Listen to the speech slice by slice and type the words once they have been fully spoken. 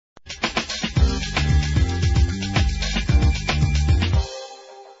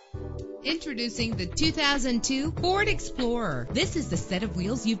Introducing the 2002 Ford Explorer. This is the set of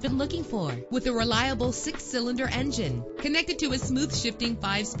wheels you've been looking for, with a reliable 6-cylinder engine connected to a smooth shifting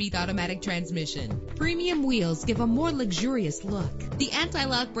 5-speed automatic transmission. Premium wheels give a more luxurious look. The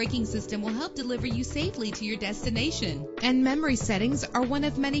anti-lock braking system will help deliver you safely to your destination. And memory settings are one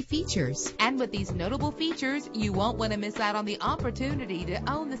of many features. And with these notable features, you won't want to miss out on the opportunity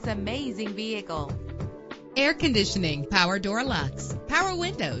to own this amazing vehicle. Air conditioning, power door locks, power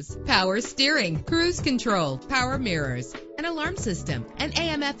windows, power steering, cruise control, power mirrors, an alarm system, an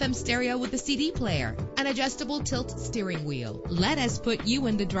AM/FM stereo with a CD player, an adjustable tilt steering wheel. Let us put you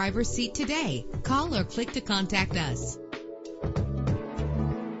in the driver's seat today. Call or click to contact us.